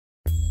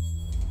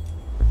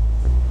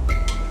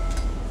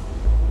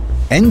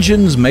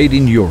Engines made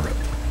in Europe,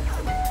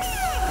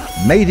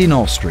 made in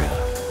Austria,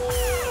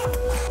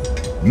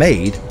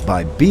 made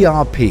by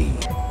BRP.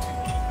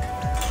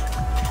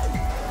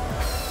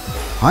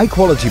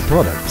 High-quality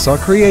products are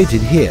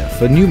created here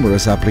for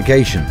numerous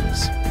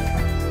applications.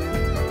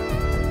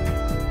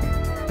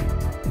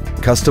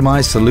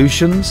 Customized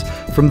solutions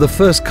from the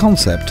first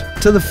concept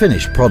to the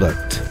finished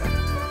product.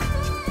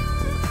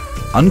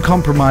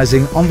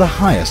 Uncompromising on the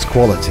highest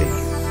quality.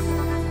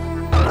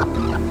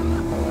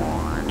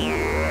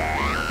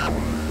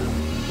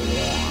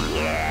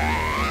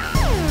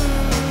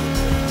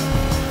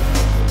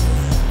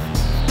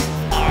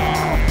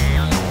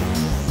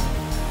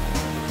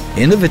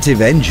 Innovative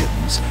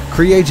engines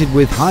created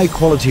with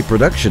high-quality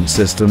production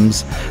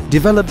systems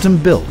developed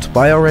and built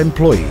by our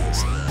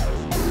employees.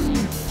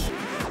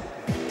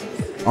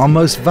 Our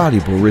most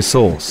valuable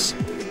resource.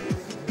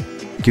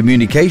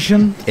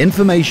 Communication,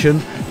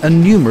 information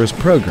and numerous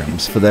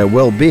programs for their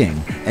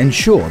well-being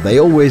ensure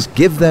they always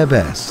give their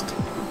best.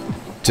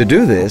 To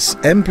do this,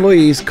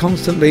 employees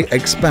constantly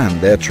expand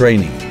their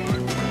training.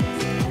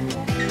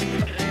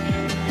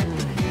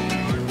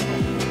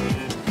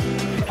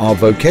 Our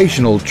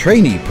vocational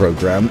trainee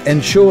program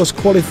ensures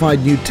qualified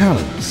new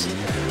talents.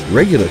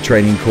 Regular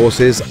training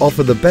courses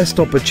offer the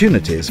best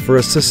opportunities for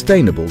a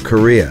sustainable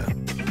career.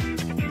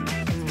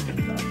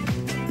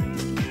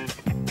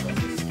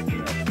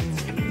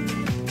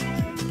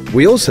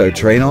 We also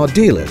train our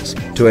dealers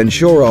to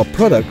ensure our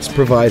products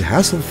provide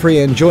hassle-free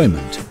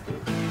enjoyment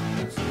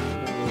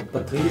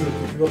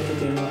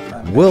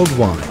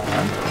worldwide.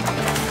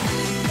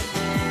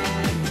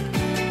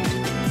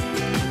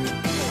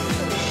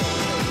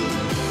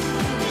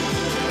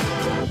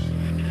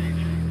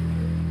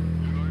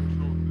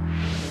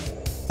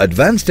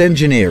 Advanced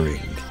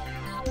Engineering.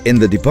 In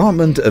the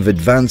Department of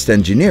Advanced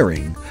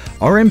Engineering,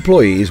 our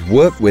employees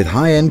work with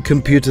high-end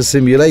computer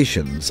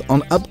simulations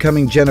on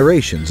upcoming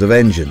generations of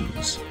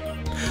engines.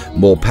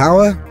 More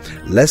power,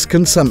 less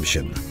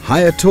consumption,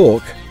 higher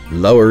torque,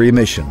 lower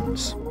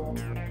emissions.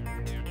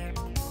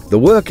 The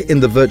work in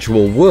the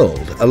virtual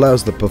world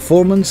allows the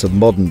performance of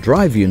modern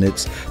drive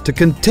units to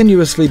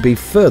continuously be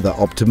further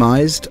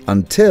optimized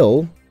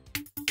until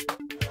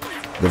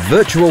the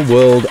virtual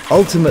world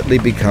ultimately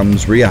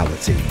becomes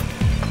reality.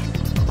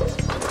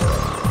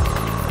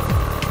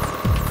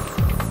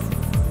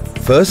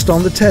 First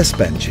on the test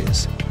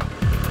benches,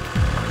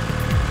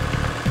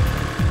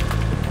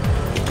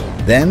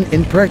 then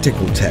in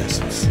practical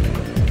tests.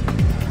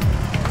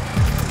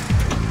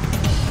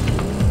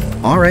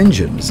 Our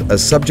engines are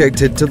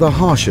subjected to the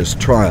harshest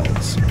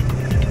trials.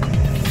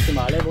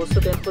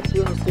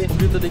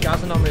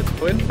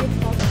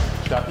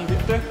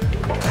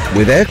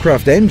 With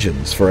aircraft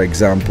engines, for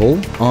example,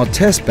 our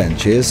test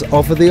benches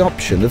offer the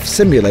option of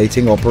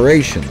simulating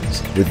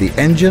operations with the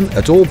engine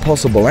at all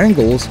possible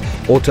angles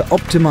or to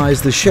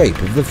optimize the shape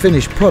of the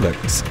finished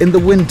products in the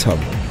wind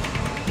tunnel.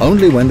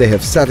 Only when they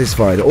have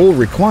satisfied all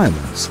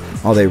requirements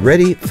are they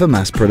ready for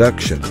mass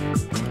production.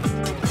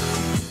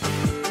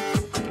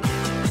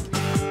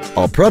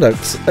 Our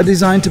products are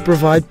designed to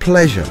provide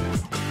pleasure.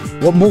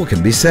 What more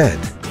can be said?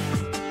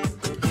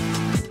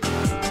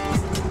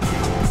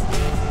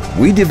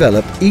 We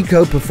develop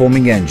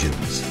eco-performing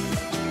engines,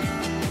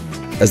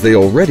 as they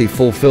already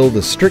fulfill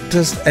the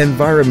strictest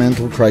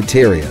environmental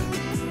criteria.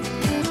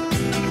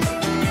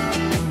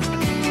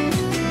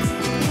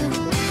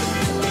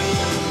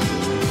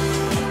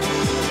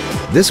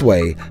 This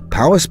way,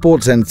 power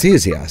sports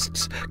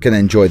enthusiasts can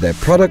enjoy their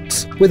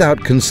products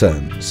without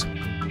concerns.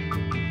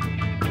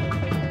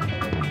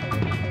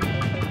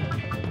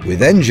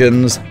 With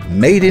engines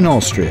made in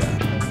Austria,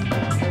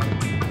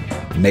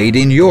 made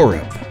in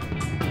Europe,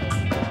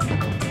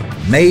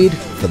 made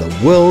for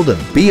the world of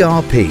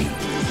BRP.